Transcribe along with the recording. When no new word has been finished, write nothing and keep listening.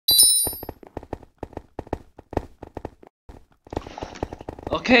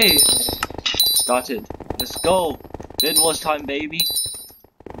Okay, started. Let's go. BedWars time, baby.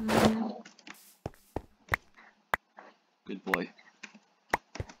 Good boy.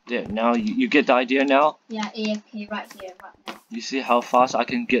 There, now you get the idea now? Yeah, AFK right here, right now. You see how fast I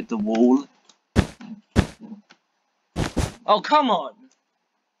can get the wool? Oh, come on!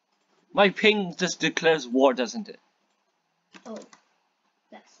 My ping just declares war, doesn't it? Oh,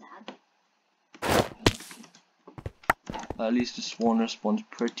 that's sad. At least the spawner spawns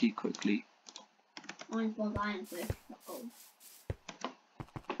pretty quickly. Mine spawns iron, so not gold.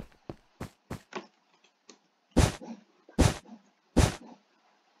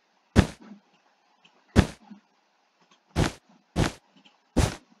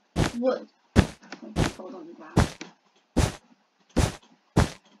 Wood. Gold on the ground.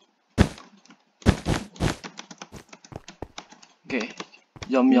 Okay.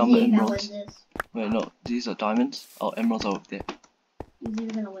 Yum yum Easy, emeralds. win this. Wait, no, these are diamonds. Oh, emeralds are up there. Easy, we're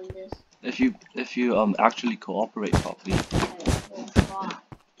gonna win this. If you actually cooperate properly.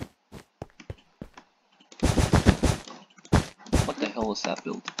 What the hell was that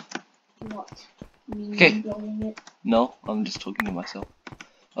build? What? Me Okay. building it? No, I'm just talking to myself.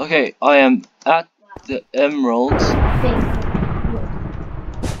 Okay, I am at the emeralds.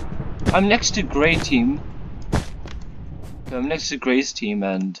 I'm next to Grey team. Okay, I'm next to Grey's team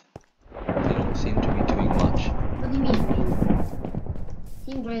and they don't seem to be doing much. What do you mean?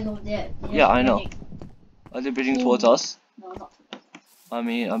 Team Grey is over there. Yeah, I know. Are they bridging towards us? No, not towards us. I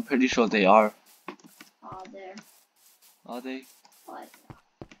mean, I'm pretty sure they are. There. Are they? Oh,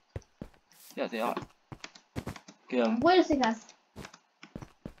 Yeah, they are. Okay, wait a second, guys.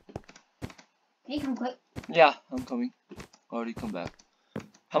 Can you come quick? yeah, I'm coming. Already come back.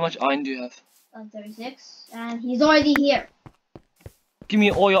 How much iron do you have? 36, and he's already here. Give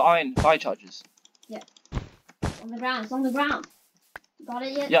me all your iron, fire charges. Yeah. On the ground, it's on the ground. Got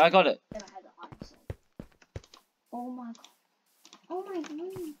it yet? Yeah, I got it. Never had the iron sword. Oh my god. Oh my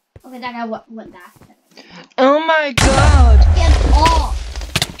god. Okay, that guy went back. Oh my god! Get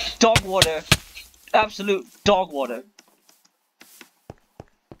off! Dog water. Absolute dog water.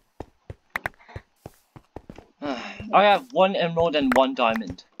 I have 1 emerald and 1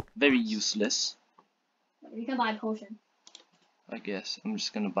 diamond. Very useless. You can buy a potion. I guess. I'm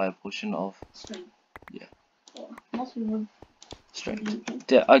just gonna buy a potion of Strength. Yeah. Or most people. Strength.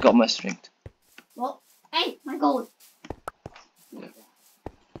 There, I got my strength. Well, hey, my gold. Yeah.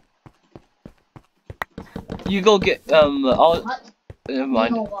 You go get I'll What? never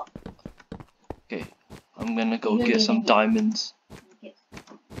mind. You know what? Okay. I'm gonna go get some diamonds. Okay.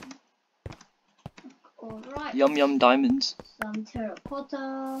 Alright. Yum yum diamonds. Some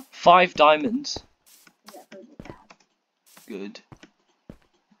terracotta. 5 diamonds. Yeah, pretty bad. Good.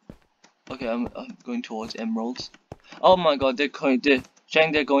 Okay, I'm going towards emeralds. Oh my god, they're going.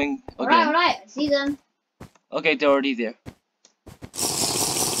 They're going again. Alright, I see them. Okay, they're already there.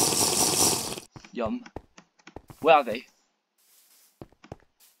 Yum. Where are they?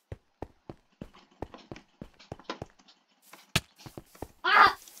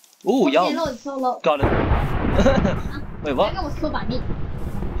 Ah! Ooh, Okay, yum. no, it's so low. Got him. Wait, what? That guy was killed by me.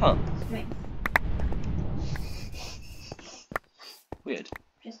 Huh. Strength. Weird.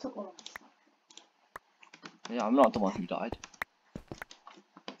 Just took all of my stuff. Yeah, I'm not the one who died.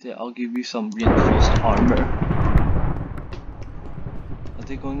 Yeah, I'll give you some reinforced armor. Are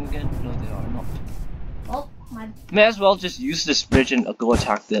they going again? No, they are not. Oh, my. May as well just use this bridge and go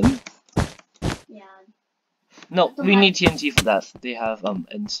attack them. Yeah. No, we need TNT for that. They have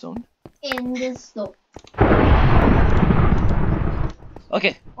endstone. In this store.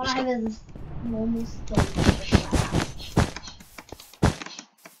 Okay. All I have is this normal stone.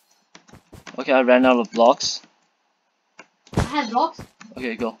 Okay, I ran out of blocks. I have blocks.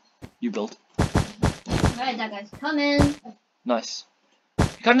 Okay, go. You build. Alright, that guy's coming. Nice. You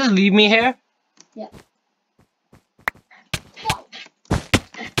can't just leave me here? Yeah.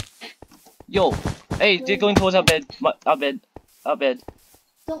 Yo. Hey, they're going towards our bed. Our bed. Our bed.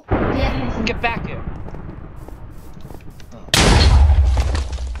 Don't get Get back here.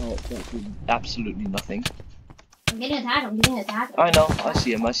 Oh, that did absolutely nothing. I'm getting attacked. I'm getting attacked. I know. I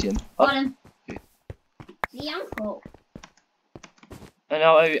see him. I see him. Got him. Okay. See, I'm pro. And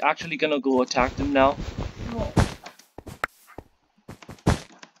now are you actually gonna go attack them now? No.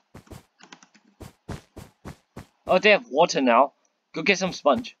 Oh, they have water now. Go get some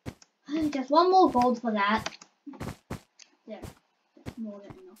sponge. Just one more gold for that. There. That's more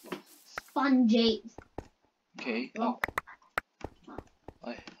than enough gold. Sponges. Okay. Look.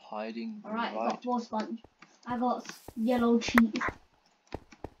 I'm hiding. Alright, I Right. got 4 sponge. I got yellow cheese.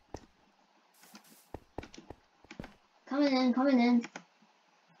 Coming in, coming in.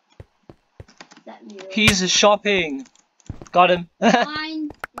 You. He's shopping. Got him. Fine.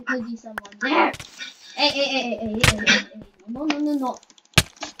 There could be someone there. Hey. No.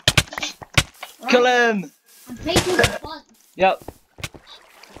 Kill him. I'm taking the sponge. Yep.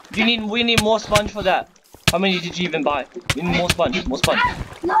 We need more sponge for that. How many did you even buy? We need more sponge. More sponge.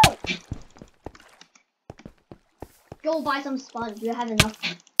 No. Go buy some sponge. You have enough.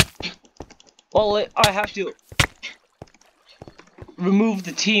 Well, I have to remove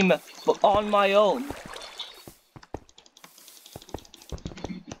the team on my own.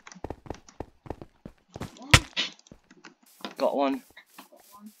 Got one.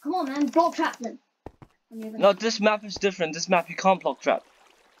 Come on, man. Block trap them. No, this map is different. This map you can't block trap.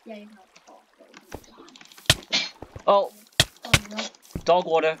 Yeah, you can. Oh, Oh no. dog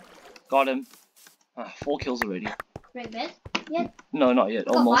water. Got him. 4 kills already. Great bed? Yeah. No, not yet.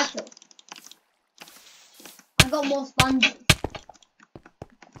 I got Almost. 5 kills. I got more sponges.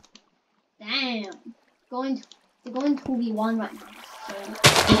 Damn. They're going 2v1 right now.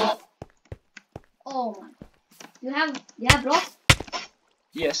 So. Oh my. You have blocks?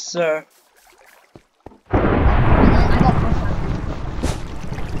 Yes, sir. I got blocks.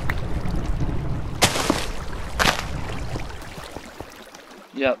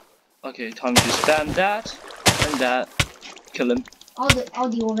 Yep. Okay, time to spam that and that. Kill him. I'll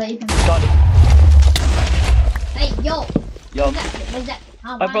deal with it. Got him. Hey, yo. Yo. Where's that?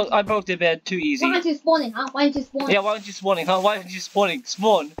 Huh? I broke the bed too easy. Why aren't you spawning, huh? Why aren't you spawning? Yeah, why aren't you spawning, huh? Why aren't you spawning?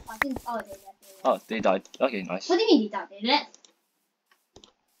 Spawn. I think, they left. Oh, they died. Okay, nice. What do you mean they died? They left.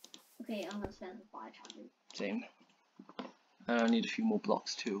 Okay, I'm gonna spend some fire charges. Same. And I need a few more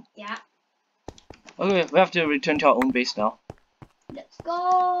blocks too. Yeah. Okay, we have to return to our own base now. Let's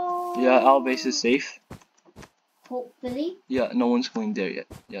go. Yeah, our base is safe. Hopefully. Yeah, no one's going there yet.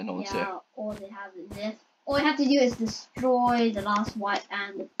 Yeah, no one's there. All they have is this. All we have to do is destroy the last white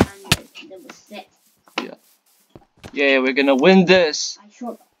and the 6. Yeah. Yeah, we're gonna win this. I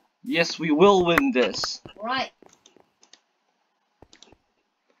sure. Yes, we will win this. Right.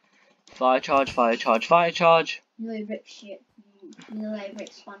 Fire charge, fire charge, fire charge. You know, rip shear. You know, I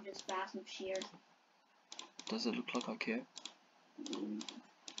rip sponges fast with shears. Does it look like I care? Mm.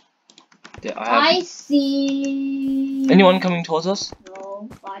 Yeah, I see. Anyone coming towards us? No,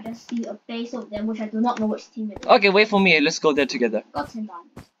 but I just see a base of them, which I do not know which team it is. Okay, wait for me. Let's go there together. Got 10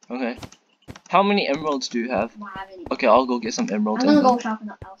 diamonds. Okay. How many emeralds do you have? Don't have any. Okay, I'll go get some emeralds. I'm gonna go sharpen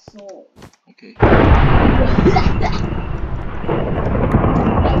up our sword. Okay.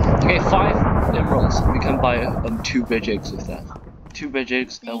 Okay, 5 emeralds. We can buy 2 bridge eggs with that. 2 bridge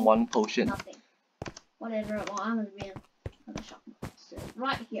eggs and 1 potion. Nothing. Whatever. Well, I'm gonna sharpen up. So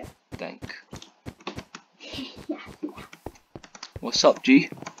right here. Thank. Yeah. What's up, G?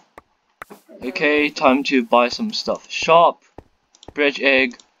 Okay, time to buy some stuff. Shop, bridge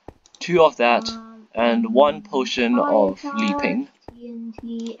egg, 2 of that, and 1 potion of leaping.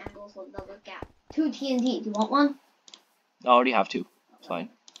 TNT and also another gap. 2 TNT. Do you want one? I already have 2. Fine.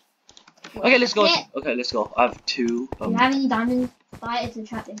 Okay, let's go. Okay, let's go. I have 2. Do you have any diamonds? Buy it's a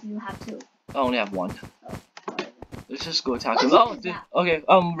trap if you have 2. I only have 1. Oh, let's just go attack him. What Oh, okay.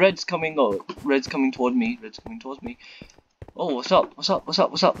 Red's coming. Oh, red's coming toward me. Red's coming towards me. Oh, what's up? What's up? What's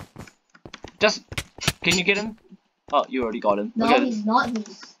up? What's up? Just, can you get him? Oh, you already got him. no, okay. he's not.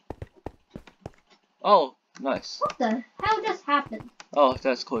 He's. Oh, nice. What the hell just happened? Oh,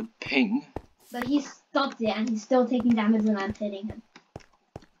 that's called ping. But he stopped there and he's still taking damage and I'm hitting him.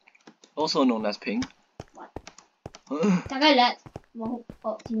 Also known as ping. What? That guy left. Well,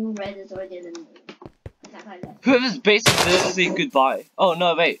 oh, Team Red is already in the mood. That guy left. Whoever's base is this, say goodbye. Oh,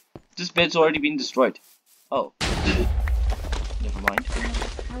 no, wait. This bed's already been destroyed. Oh. Never mind.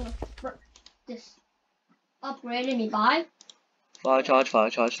 This upgraded me by. Fire charge, fire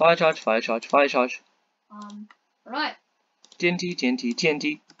charge, fire charge, fire charge, fire charge. Right. TNT, TNT,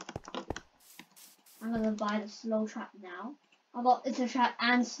 TNT. I'm gonna buy the slow trap now. Although it's a trap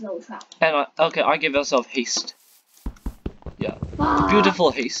and slow trap. And okay, I give myself haste. Yeah. Ah!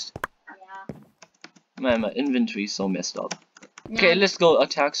 Beautiful haste. Yeah. Man, my inventory is so messed up. Now, Okay, let's go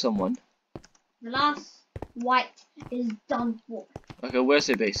attack someone. the last white is done for. Okay, where's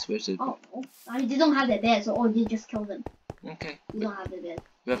their base? Where's their Oh, no. I mean, they don't have their bed, so they just kill them. Okay. You don't have their bed.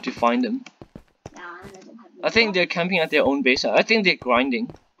 We have to find them. Yeah, and they don't have their I think they're camping at their own base. I think they're grinding.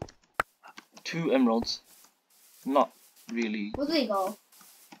 2 emeralds. Not really. Where do they go?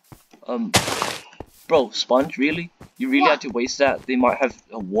 Bro, sponge, really? You really What? had to waste that? They might have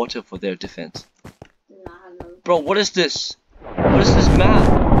water for their defense. They do not have no. Bro, what is this? What is this map?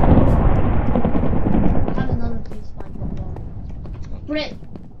 I have another place find Brit.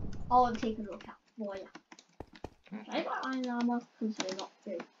 I'll take a look at for ya. I got iron armor because they're not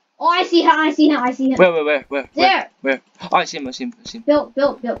big. Oh, I see him. I see him. I see him. Where? There. Where? Oh, I see him. Build.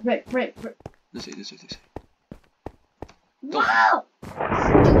 Brick. This way. Wow.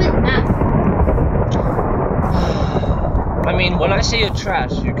 Stupid map. I mean, when I say you're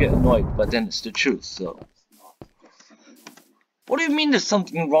trash, you get annoyed, but then it's the truth, so. What do you mean there's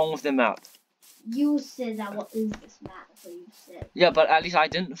something wrong with the map? You said that. What is this map? That's what you said. Yeah, but at least I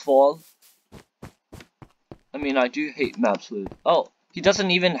didn't fall. I mean, I do hate maps with. Oh, he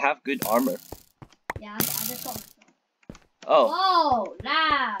doesn't even have good armor. Yeah, I just saw myself. Oh. Whoa,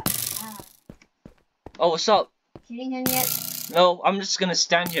 lab. Oh, what's up? Shooting him yet? No, I'm just gonna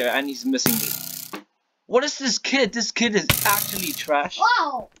stand here and he's missing me. What is this kid? This kid is actually trash.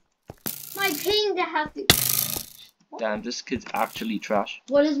 Whoa! My ping that has to. Damn, this kid's actually trash.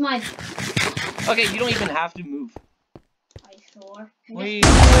 What is my? Okay, you don't even have to move. Are you sure? Wait.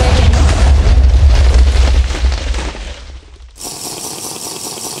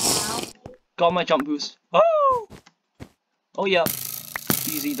 Got my jump boost. Oh! Oh yeah.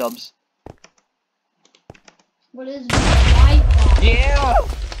 Easy dubs. What is Wi-Fi? Yeah!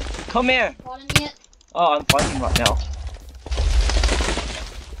 Come here! Calling it? Oh, I'm fighting right now.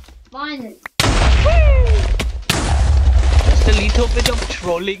 Finally. Just a little bit of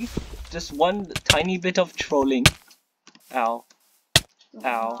trolling. Just one tiny bit of trolling. Ow.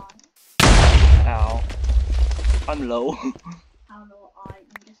 Ow. Ow. I'm low. How low are you?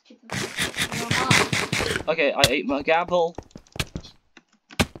 Just chicken. Okay, I ate my apple.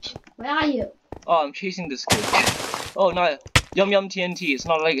 Where are you? Oh, I'm chasing this kid. Oh no. Yum TNT. It's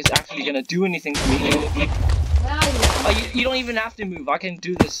not like it's actually gonna do anything to me. Where are you? Oh, you don't even have to move. I can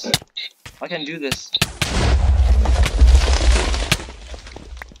do this.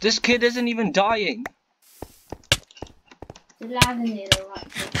 This kid isn't even dying. The Laginator right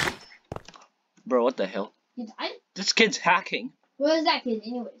there. Bro, what the hell? You died? This kid's hacking. Where is that kid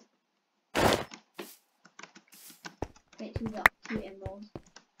anyways? Wait, two emeralds.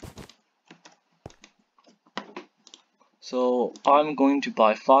 So, I'm going to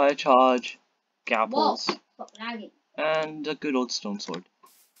buy fire charge, gapples, Whoa, stop lagging. and a good old stone sword.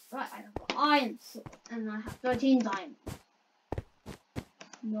 Right, I have got iron sword, and I have 13 diamonds.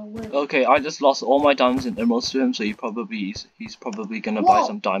 No way. Okay, I just lost all my diamonds and emeralds to him, so he's probably gonna buy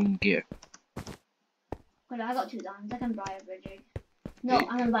some diamond gear. Wait, I got 2 diamonds. I can buy a bridge egg. No, Hey.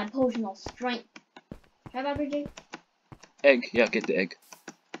 I'm gonna buy potion of strength. Can I buy a bridge egg? Egg, yeah, get the egg.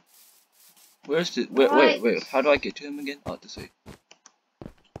 Where's the wait, how do I get to him again? Oh, this way.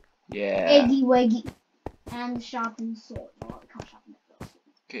 Yeah. Eggy weggy. And sharpened sword. No, I can't sharpen that sword.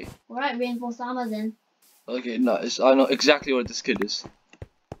 Okay. Alright, reinforced armor then. Okay, nice. I know exactly what this kid is.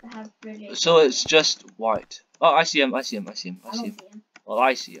 I have bridge egg. So it's just white. Oh, I see him. I don't see him. Well,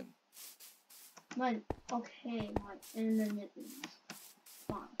 I see him. My internet is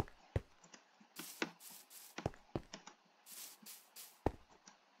fine.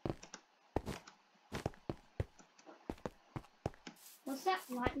 What's that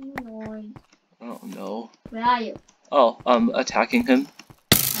lightning noise? Oh no. Where are you? Oh, I'm attacking him.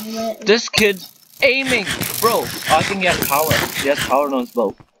 This kid's aiming! Bro, I think he has power. He has power on his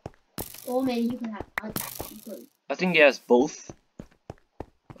bow. Or maybe you can have I think he has both.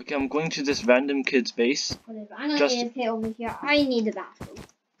 Okay, I'm going to this random kid's base. whatever. I'm gonna AFK over here. I need the bathroom.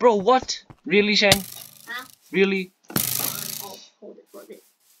 Bro, what? Really, Shane? Huh? Really? I'll hold it for a bit.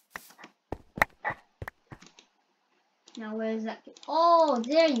 Now where is that kid? Oh,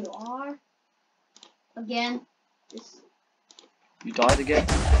 there you are. Again. This. You died again?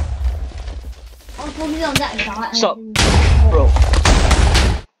 I'll focus on that dot. Stop. Bro.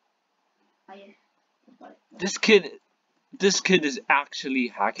 Oh, yeah. This kid is actually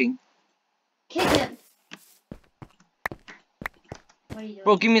hacking. Kick him. What are you doing?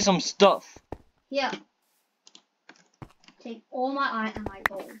 Bro, give me some stuff. Here. Take all my iron and my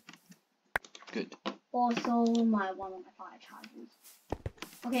gold. Good. Also one of my fire charges.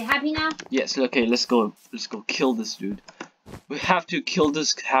 Okay, happy now? Yes, okay, let's go kill this dude. We have to kill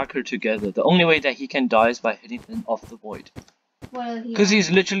this hacker together. The only way that he can die is by hitting him off the void. Because he's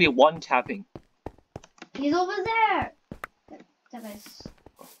literally one-tapping. He's over there! That guy's...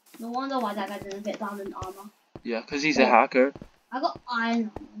 No wonder why that guy didn't get down in armor. Yeah, because he's a hacker. I got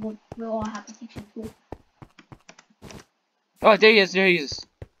iron. We all have protection too. Oh, there he is.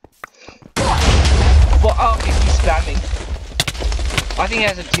 Well, oh, okay, he's spamming. I think he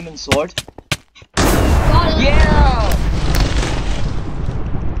has a demon sword. Got him! Yeah!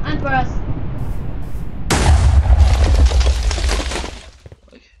 I'm first.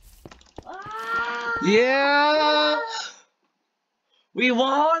 Okay. Ah! Yeah! We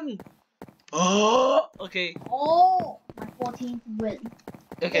won! Oh! Okay. Oh! My 14th win.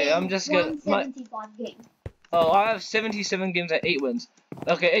 Okay, I'm just gonna. 175 games. Oh, I have 77 games at 8 wins.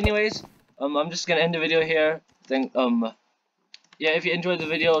 Okay, anyways, I'm just gonna end the video here. Yeah, if you enjoyed the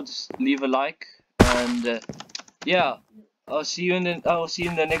video, just leave a like, and yeah, I'll see you in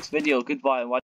the next video. Goodbye. And watch